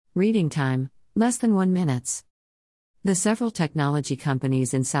Reading time, less than 1 minute. The several technology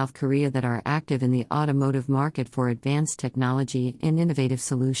companies in South Korea that are active in the automotive market for advanced technology and innovative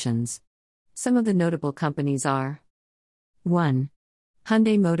solutions. Some of the notable companies are 1.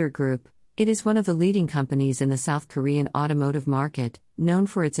 Hyundai Motor Group. It is one of the leading companies in the South Korean automotive market, known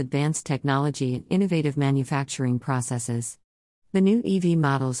for its advanced technology and innovative manufacturing processes. The new EV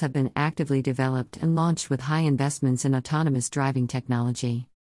models have been actively developed and launched with high investments in autonomous driving technology.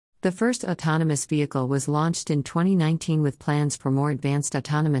 The first autonomous vehicle was launched in 2019 with plans for more advanced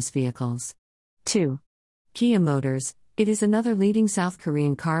autonomous vehicles. 2. Kia Motors. It is another leading South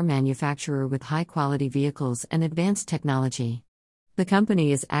Korean car manufacturer with high-quality vehicles and advanced technology. The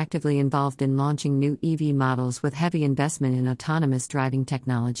company is actively involved in launching new EV models with heavy investment in autonomous driving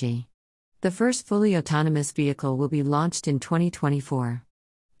technology. The first fully autonomous vehicle will be launched in 2024.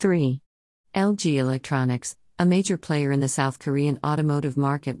 3. LG Electronics, a major player in the South Korean automotive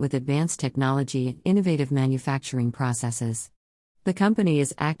market with advanced technology and innovative manufacturing processes. The company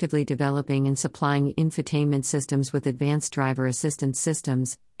is actively developing and supplying infotainment systems with advanced driver assistance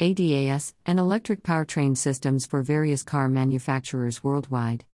systems, ADAS, and electric powertrain systems for various car manufacturers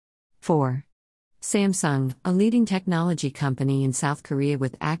worldwide. 4. Samsung, a leading technology company in South Korea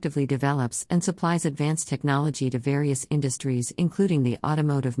with actively develops and supplies advanced technology to various industries including the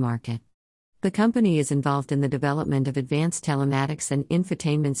automotive market. The company is involved in the development of advanced telematics and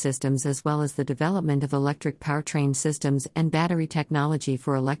infotainment systems as well as the development of electric powertrain systems and battery technology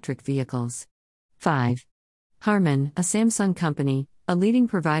for electric vehicles. 5. Harman, a Samsung company, a leading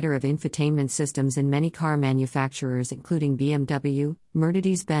provider of infotainment systems in many car manufacturers including BMW,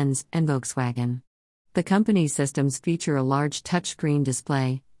 Mercedes-Benz, and Volkswagen. The company's systems feature a large touchscreen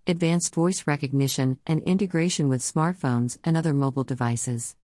display, advanced voice recognition, and integration with smartphones and other mobile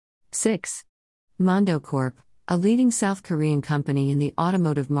devices. 6. Mondo Corp, a leading South Korean company in the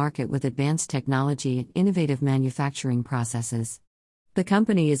automotive market with advanced technology and innovative manufacturing processes. The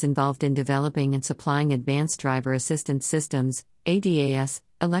company is involved in developing and supplying advanced driver assistance systems, ADAS,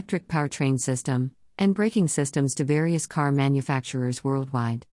 electric powertrain system, and braking systems to various car manufacturers worldwide.